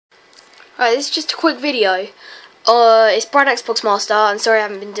Alright, this is just a quick video. It's Brad Xbox Master. I'm sorry I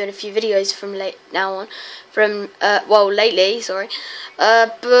haven't been doing a few videos from lately, sorry.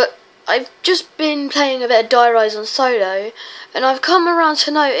 But I've just been playing a bit of Die Rise on solo, and I've come around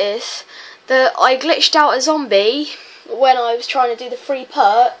to notice that I glitched out a zombie when I was trying to do the free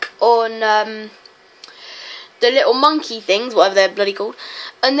perk on the little monkey things, whatever they're bloody called,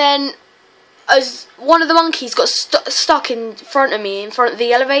 and then as one of the monkeys got stuck in front of me, in front of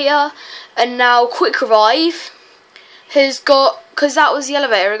the elevator, and now Quick Revive has got, because that was the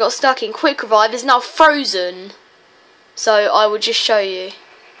elevator, it got stuck in, Quick Revive is now frozen. So I will just show you.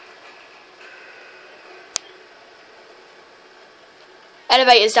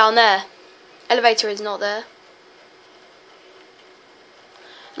 Elevator's down there. Elevator is not there.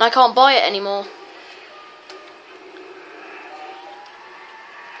 And I can't buy it anymore.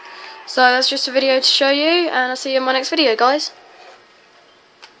 So that's just a video to show you, and I'll see you in my next video, guys.